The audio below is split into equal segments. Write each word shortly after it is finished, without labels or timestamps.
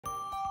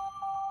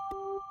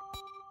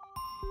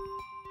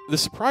The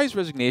surprise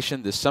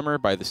resignation this summer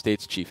by the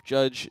state's chief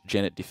judge,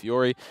 Janet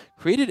DeFiore,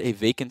 created a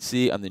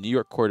vacancy on the New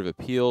York Court of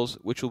Appeals,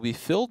 which will be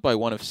filled by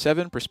one of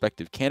 7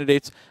 prospective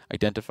candidates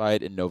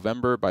identified in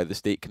November by the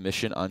State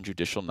Commission on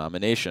Judicial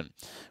Nomination.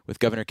 With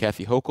Governor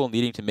Kathy Hochul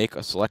needing to make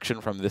a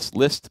selection from this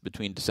list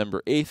between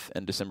December 8th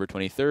and December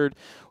 23rd,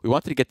 we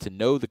wanted to get to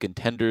know the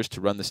contenders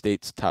to run the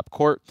state's top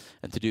court,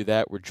 and to do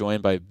that, we're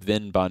joined by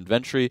Vin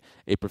Bonventre,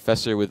 a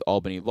professor with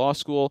Albany Law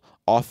School,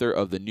 author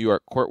of the New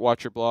York Court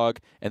Watcher blog,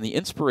 and the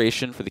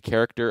inspiration for the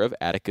character of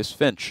Atticus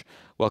Finch.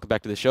 Welcome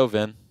back to the show,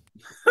 Vin.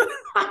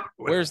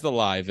 Where's the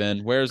lie,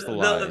 Vin? Where's the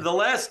lie? The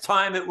last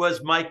time it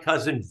was my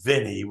cousin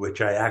Vinny,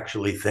 which I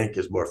actually think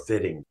is more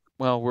fitting.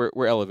 Well,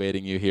 we're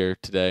elevating you here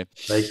today.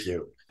 Thank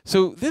you.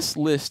 So this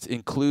list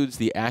includes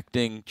the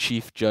acting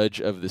chief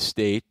judge of the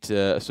state,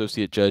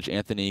 Associate Judge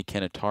Anthony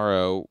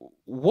Cannataro.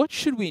 What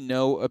should we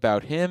know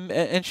about him,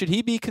 and should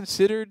he be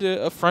considered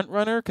a front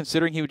runner,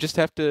 considering he would just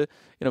have to,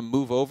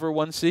 move over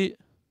one seat?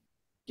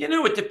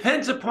 It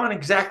depends upon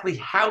exactly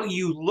how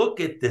you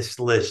look at this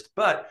list.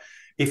 But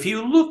if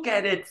you look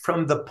at it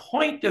from the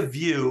point of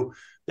view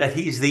that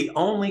he's the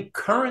only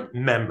current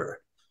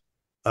member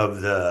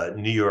of the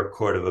New York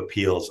Court of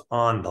Appeals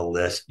on the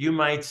list, you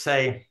might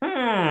say,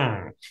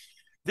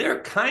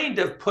 they're kind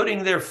of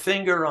putting their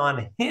finger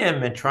on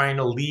him and trying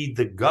to lead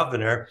the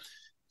governor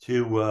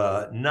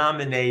to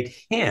nominate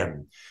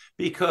him,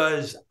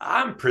 because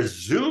I'm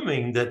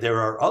presuming that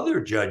there are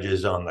other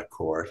judges on the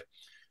court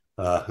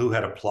who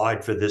had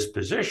applied for this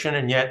position,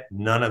 and yet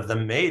none of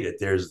them made it.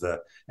 There's the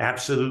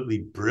absolutely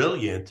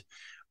brilliant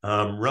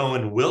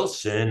Rowan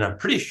Wilson. I'm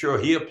pretty sure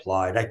he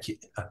applied.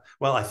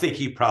 I think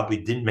he probably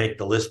didn't make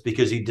the list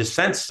because he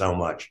dissents so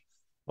much,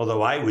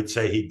 although I would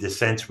say he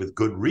dissents with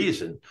good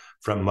reason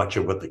from much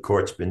of what the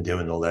court's been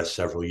doing the last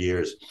several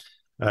years.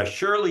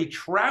 Shirley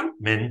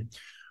Troutman,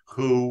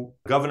 who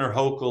Governor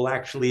Hochul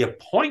actually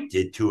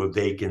appointed to a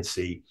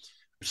vacancy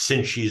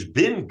since she's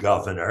been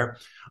governor,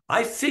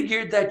 I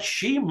figured that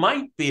she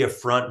might be a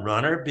front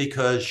runner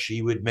because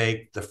she would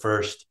make the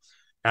first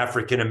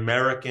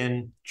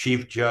African-American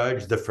chief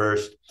judge, the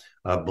first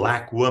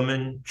Black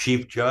woman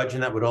chief judge,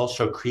 and that would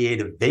also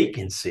create a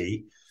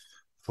vacancy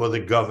for the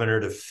governor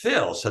to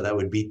fill. So that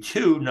would be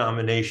 2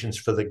 nominations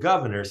for the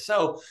governor.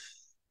 So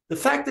the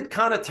fact that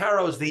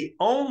Cannataro is the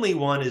only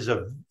one is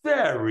a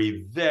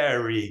very,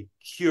 very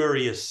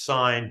curious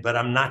sign, but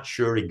I'm not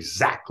sure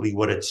exactly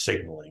what it's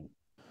signaling.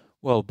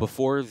 Well,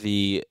 before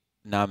the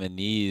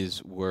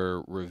nominees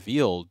were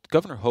revealed,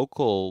 Governor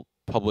Hochul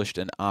published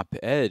an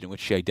op-ed in which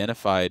she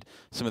identified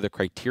some of the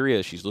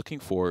criteria she's looking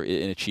for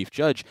in a chief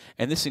judge,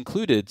 and this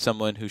included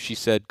someone who she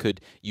said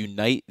could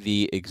unite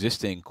the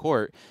existing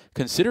court.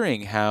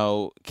 Considering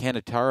how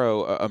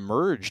Cannataro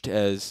emerged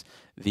as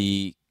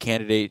the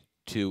candidate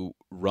to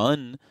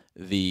run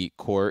the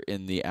court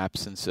in the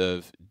absence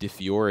of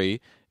DeFiore,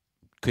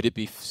 could it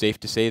be safe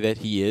to say that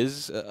he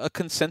is a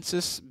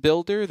consensus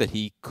builder, that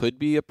he could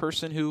be a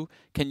person who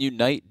can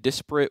unite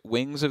disparate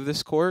wings of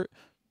this court?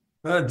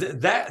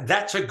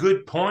 That's a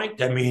good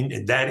point. I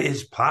mean, that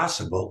is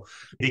possible,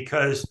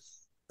 because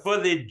for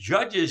the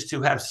judges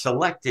to have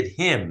selected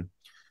him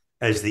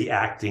as the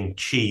acting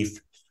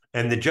chief,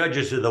 and the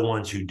judges are the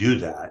ones who do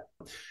that,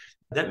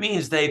 that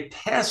means they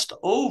passed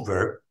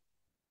over,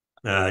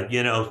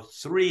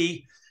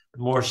 3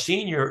 more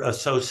senior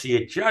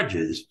associate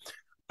judges.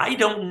 I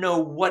don't know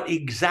what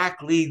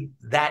exactly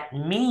that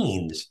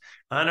means.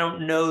 I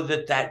don't know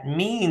that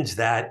means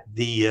that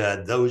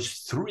those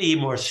 3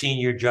 more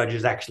senior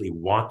judges actually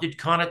wanted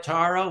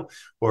Cannataro,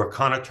 or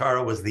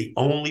Cannataro was the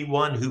only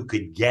one who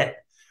could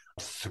get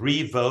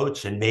 3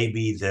 votes and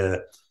maybe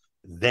the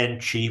then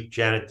Chief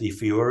Janet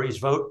DeFiore's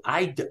vote.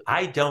 I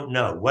don't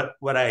know.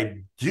 What I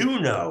do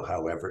know,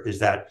 however, is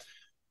that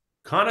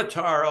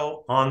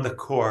Cannataro on the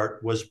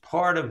court was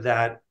part of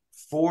that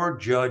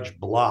 4-judge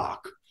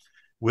block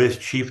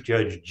with Chief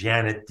Judge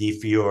Janet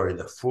DeFiore,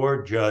 the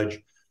 4-judge,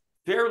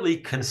 fairly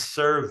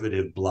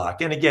conservative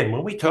block. And again,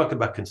 when we talk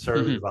about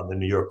conservative on the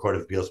New York Court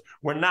of Appeals,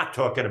 we're not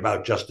talking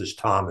about Justice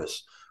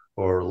Thomas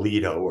or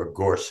Alito or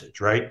Gorsuch,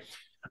 right?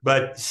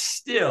 But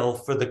still,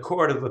 for the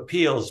Court of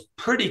Appeals,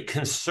 pretty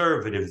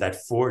conservative,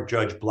 that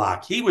 4-judge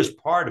block. He was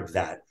part of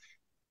that.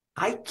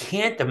 I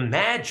can't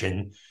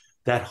imagine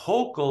that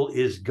Hochul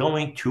is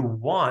going to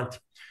want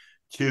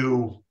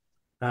to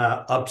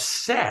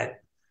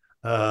upset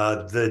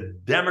the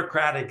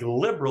Democratic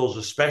liberals,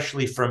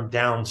 especially from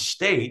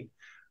downstate,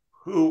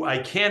 who I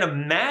can't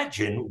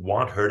imagine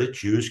want her to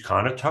choose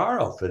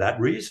Cannataro for that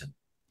reason.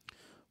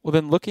 Well,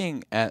 then,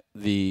 looking at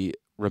the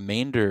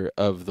remainder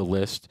of the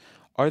list,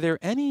 are there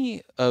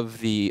any of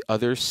the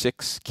other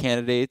 6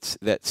 candidates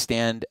that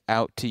stand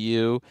out to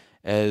you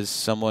as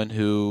someone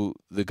who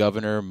the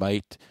governor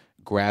might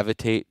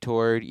gravitate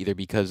toward, either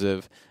because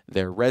of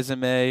their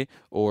resume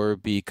or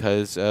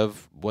because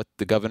of what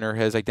the governor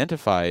has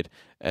identified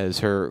as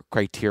her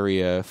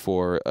criteria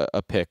for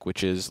a pick,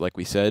 which is, like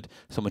we said,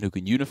 someone who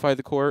can unify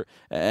the court,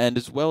 and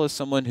as well as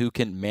someone who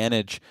can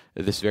manage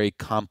this very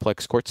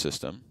complex court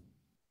system?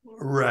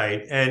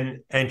 Right.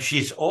 And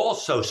she's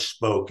also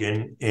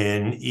spoken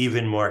in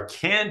even more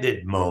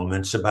candid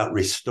moments about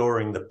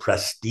restoring the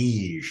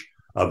prestige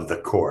of the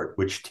court,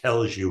 which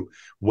tells you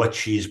what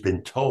she's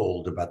been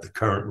told about the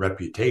current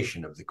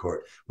reputation of the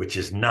court, which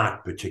is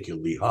not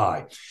particularly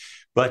high.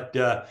 But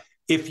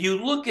if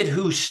you look at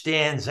who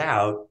stands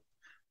out,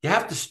 you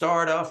have to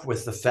start off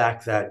with the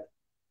fact that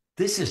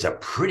this is a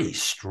pretty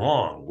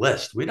strong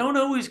list. We don't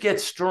always get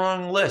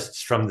strong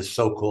lists from the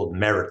so-called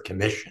merit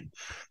commission.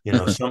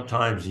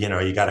 Sometimes,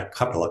 you got a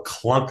couple of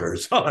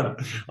clunkers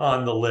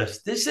on the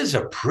list. This is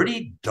a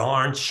pretty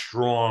darn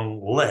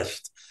strong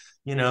list.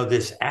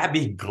 This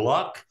Abby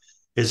Gluck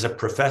is a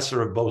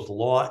professor of both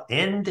law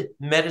and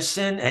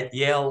medicine at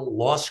Yale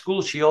Law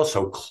School. She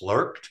also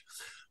clerked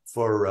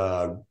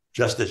for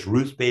Justice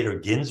Ruth Bader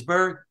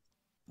Ginsburg.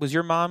 Was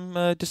your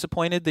mom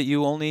disappointed that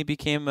you only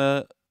became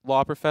a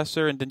law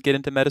professor and didn't get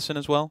into medicine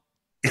as well?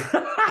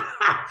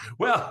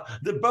 Well,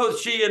 both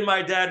she and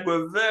my dad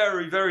were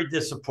very, very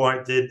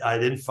disappointed. I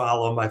didn't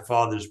follow my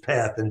father's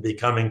path in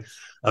becoming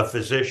a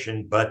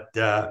physician, but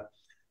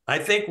I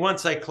think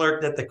once I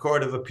clerked at the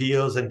Court of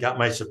Appeals and got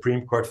my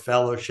Supreme Court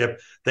fellowship,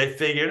 they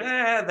figured,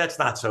 that's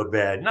not so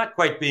bad. Not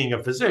quite being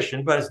a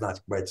physician, but it's not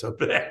quite so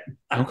bad.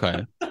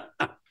 Okay.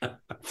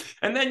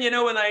 And then,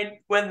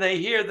 when they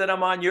hear that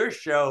I'm on your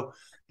show,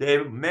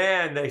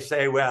 they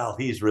say, well,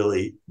 he's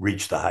really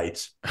reached the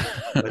heights.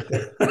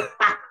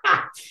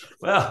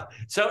 Well,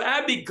 so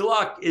Abby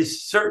Gluck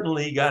is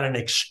certainly got an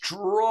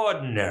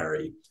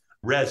extraordinary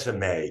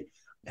resume.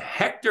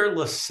 Hector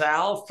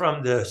LaSalle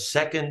from the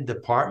Second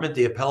Department,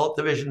 the Appellate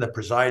Division, the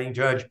presiding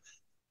judge,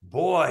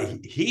 boy,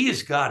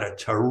 he's got a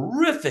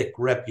terrific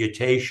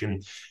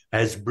reputation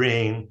as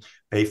being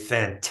a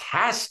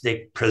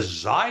fantastic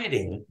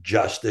presiding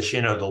justice,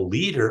 the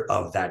leader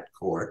of that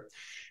court.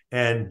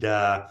 And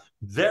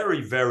very,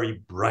 very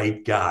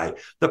bright guy.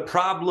 The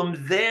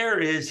problem there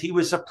is he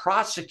was a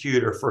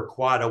prosecutor for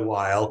quite a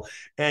while.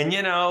 And,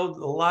 a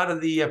lot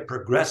of the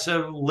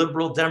progressive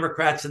liberal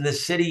Democrats in the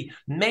city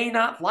may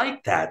not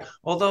like that,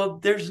 although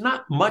there's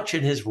not much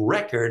in his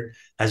record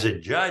as a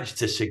judge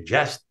to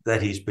suggest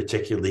that he's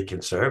particularly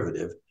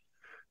conservative.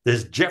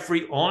 There's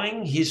Jeffrey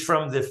Oing. He's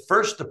from the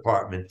First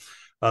Department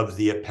of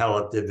the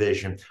Appellate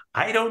Division.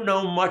 I don't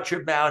know much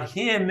about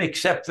him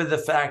except for the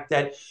fact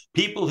that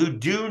people who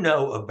do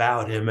know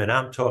about him, and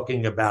I'm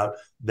talking about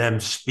them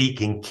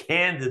speaking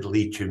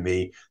candidly to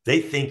me, they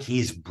think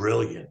he's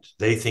brilliant.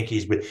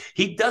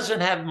 He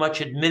doesn't have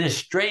much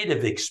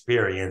administrative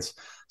experience,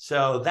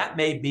 so that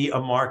may be a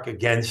mark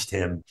against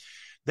him.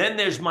 Then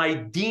there's my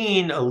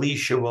dean,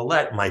 Alicia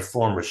Willett, my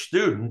former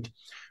student,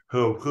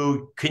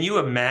 who can you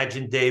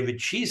imagine,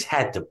 David? She's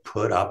had to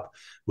put up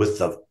with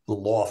the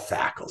law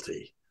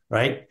faculty,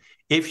 right?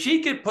 If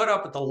she could put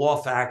up with the law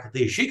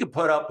faculty, she could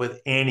put up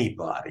with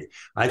anybody.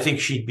 I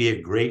think she'd be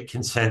a great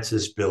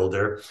consensus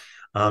builder.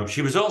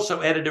 She was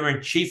also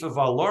editor-in-chief of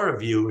our law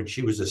review, and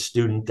she was a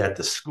student at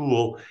the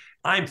school.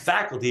 I'm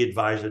faculty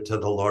advisor to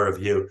the law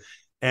review,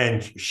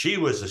 and she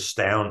was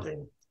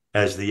astounding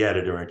as the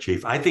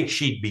editor-in-chief. I think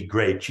she'd be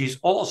great. She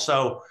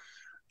also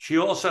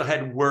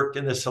had worked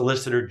in the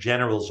Solicitor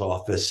General's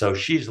office, so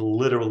she's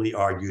literally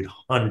argued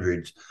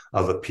hundreds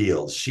of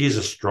appeals. She's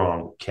a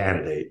strong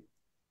candidate.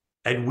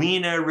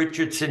 Edwina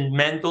Richardson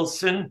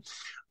Mendelson,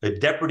 the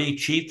Deputy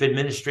Chief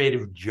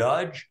Administrative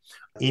Judge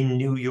in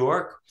New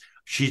York.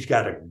 She's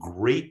got a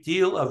great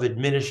deal of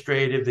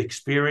administrative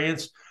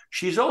experience.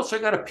 She's also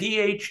got a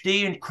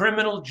PhD in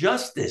criminal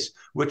justice,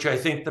 which I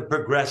think the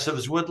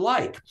progressives would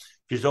like.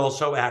 She's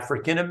also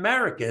African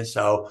American,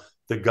 so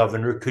the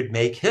governor could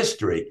make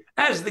history,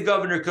 as the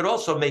governor could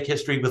also make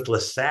history with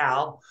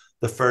LaSalle,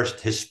 the first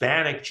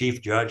Hispanic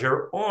chief judge,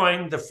 or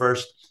Oing, the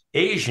first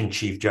Asian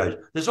chief judge.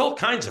 There's all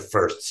kinds of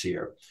firsts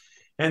here.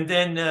 And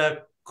then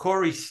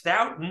Corey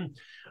Stoughton,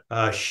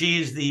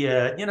 she's the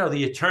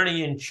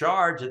attorney in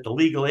charge at the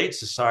Legal Aid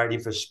Society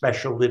for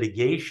Special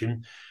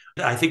Litigation.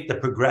 I think the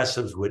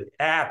progressives would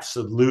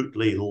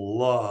absolutely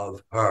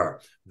love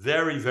her.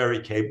 Very,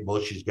 very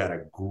capable. She's got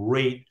a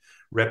great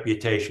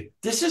reputation.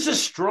 This is a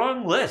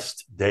strong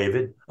list,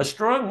 David, a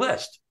strong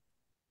list.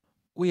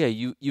 Well,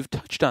 yeah, you've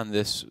touched on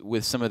this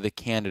with some of the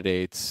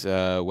candidates,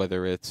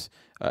 whether it's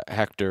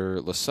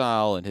Hector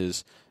LaSalle and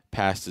his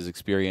past his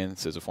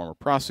experience as a former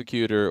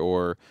prosecutor,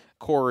 or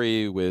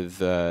Corey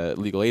with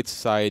Legal Aid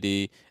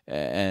Society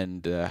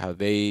and how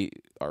they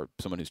are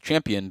someone who's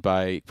championed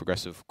by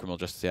progressive criminal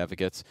justice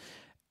advocates.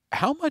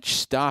 How much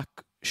stock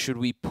should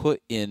we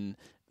put in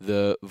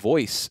the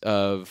voice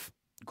of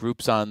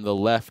groups on the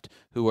left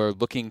who are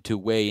looking to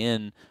weigh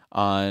in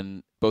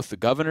on both the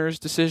governor's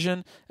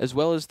decision as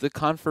well as the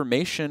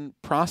confirmation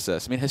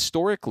process? I mean,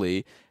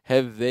 historically,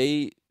 have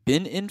they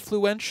been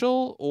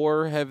influential,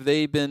 or have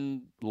they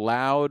been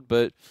loud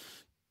but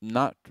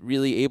not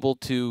really able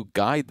to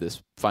guide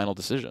this final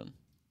decision?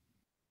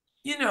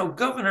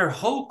 Governor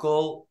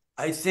Hochul,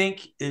 I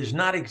think, is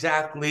not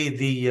exactly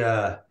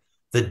the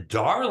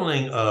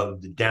darling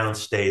of the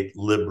downstate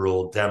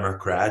liberal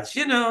Democrats,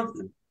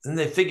 and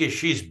they figure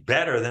she's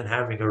better than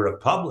having a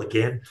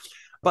Republican,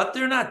 but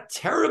they're not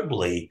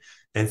terribly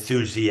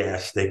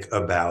enthusiastic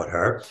about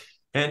her.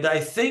 And I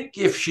think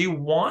if she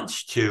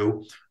wants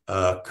to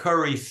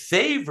curry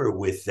favor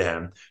with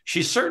them,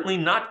 she's certainly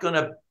not going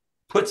to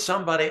put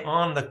somebody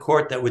on the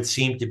court that would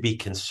seem to be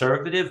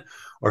conservative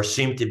or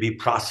seem to be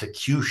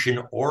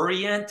prosecution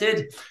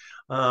oriented.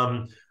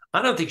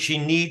 I don't think she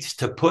needs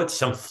to put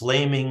some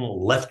flaming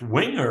left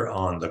winger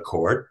on the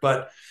court,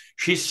 but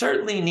she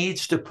certainly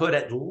needs to put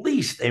at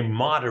least a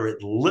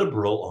moderate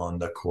liberal on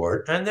the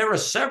court. And there are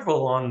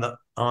several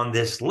on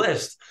this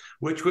list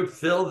which would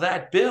fill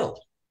that bill.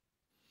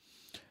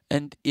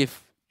 And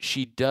if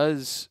she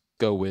does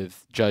go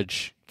with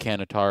Judge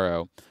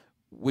Canataro,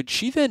 would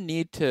she then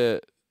need to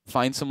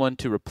find someone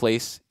to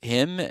replace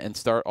him and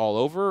start all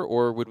over,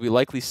 or would we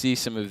likely see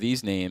some of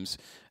these names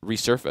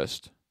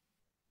resurfaced?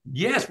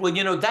 Yes,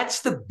 well,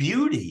 that's the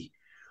beauty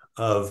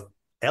of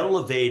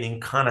elevating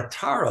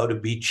Canataro to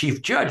be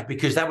chief judge,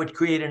 because that would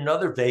create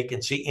another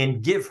vacancy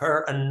and give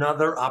her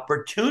another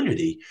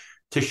opportunity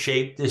to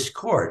shape this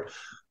court.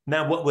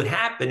 Now, what would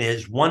happen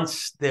is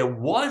once there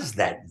was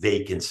that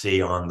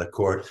vacancy on the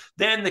court,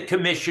 then the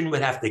commission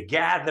would have to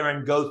gather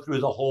and go through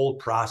the whole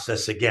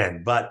process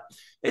again. But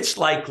it's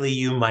likely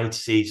you might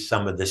see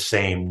some of the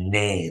same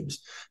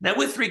names. Now,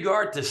 with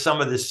regard to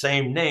some of the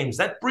same names,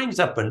 that brings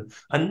up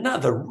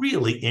another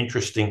really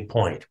interesting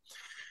point.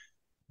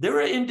 There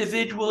are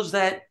individuals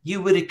that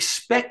you would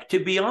expect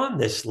to be on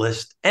this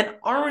list and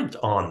aren't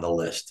on the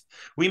list.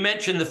 We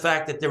mentioned the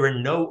fact that there are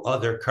no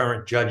other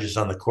current judges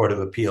on the Court of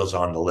Appeals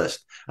on the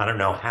list. I don't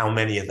know how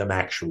many of them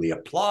actually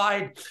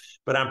applied,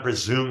 but I'm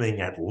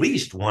presuming at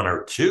least one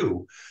or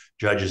two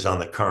judges on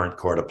the current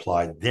court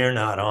applied. They're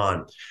not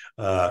on.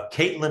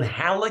 Caitlin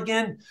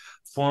Halligan,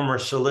 former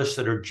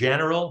Solicitor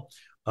General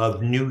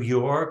of New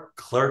York,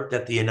 clerked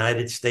at the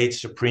United States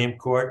Supreme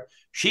Court.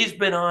 She's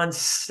been on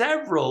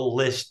several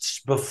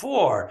lists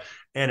before.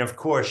 And of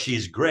course,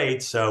 she's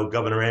great. So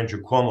Governor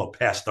Andrew Cuomo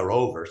passed her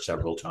over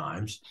several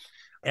times.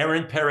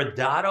 Erin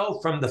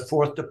Perodato from the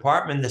Fourth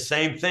Department, the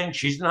same thing.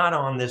 She's not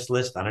on this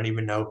list. I don't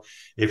even know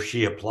if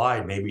she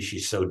applied. Maybe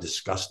she's so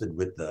disgusted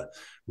with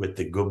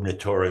the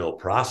gubernatorial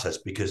process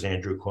because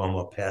Andrew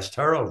Cuomo passed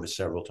her over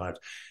several times.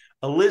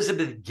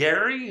 Elizabeth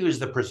Gary, who's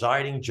the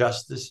presiding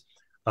justice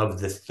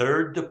of the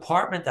Third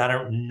Department. I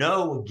don't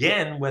know,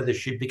 again, whether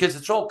because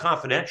it's all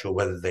confidential,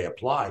 whether they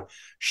apply.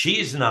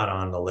 She's not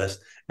on the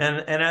list.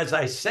 And as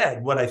I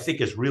said, what I think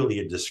is really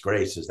a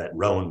disgrace is that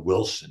Rowan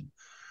Wilson,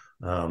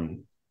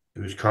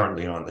 who's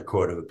currently on the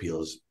Court of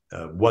Appeals,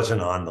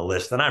 wasn't on the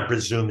list. And I'm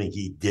presuming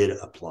he did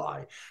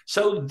apply.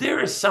 So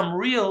there are some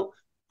real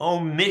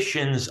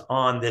omissions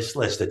on this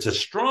list. It's a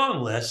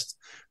strong list,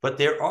 but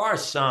there are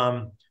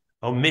some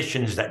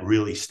omissions that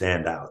really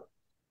stand out.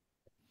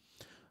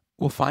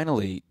 Well,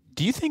 finally,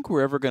 do you think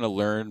we're ever going to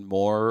learn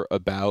more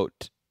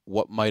about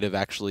what might have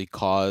actually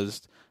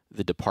caused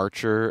the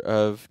departure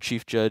of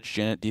Chief Judge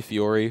Janet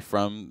DiFiore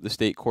from the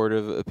State Court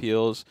of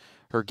Appeals?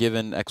 Her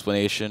given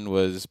explanation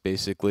was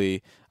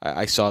basically,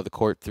 I saw the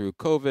court through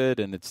COVID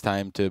and it's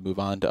time to move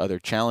on to other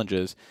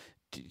challenges.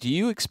 Do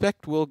you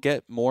expect we'll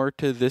get more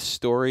to this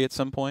story at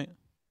some point?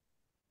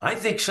 I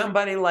think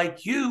somebody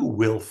like you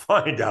will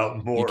find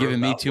out more. You're giving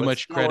me too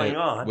much credit.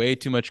 On. Way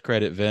too much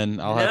credit, Vin.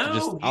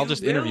 I'll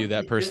just interview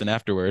that person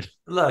afterward.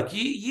 Look,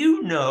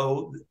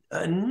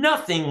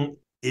 nothing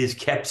is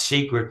kept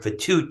secret for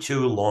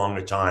too long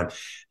a time.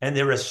 And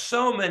there are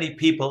so many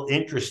people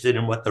interested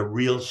in what the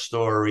real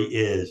story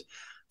is.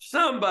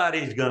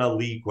 Somebody's going to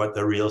leak what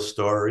the real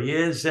story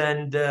is,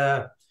 and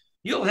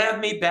you'll have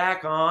me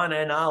back on,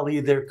 and I'll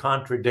either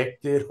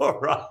contradict it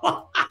or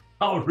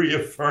I'll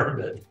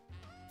reaffirm it.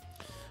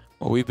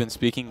 Well, we've been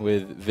speaking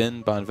with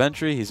Vin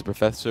Bonventre. He's a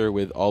professor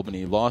with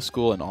Albany Law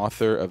School and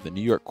author of the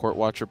New York Court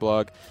Watcher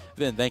blog.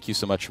 Vin, thank you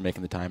so much for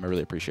making the time. I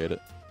really appreciate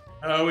it.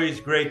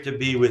 Always great to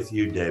be with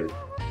you, David.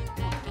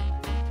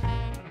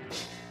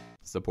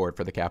 Support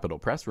for the Capitol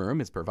Press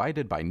Room is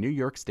provided by New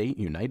York State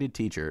United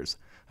Teachers,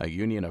 a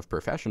union of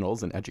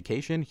professionals in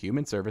education,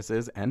 human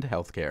services, and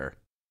healthcare.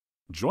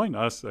 Join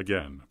us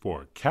again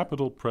for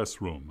Capitol Press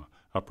Room,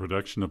 a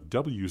production of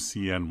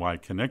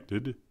WCNY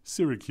Connected,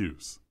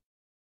 Syracuse.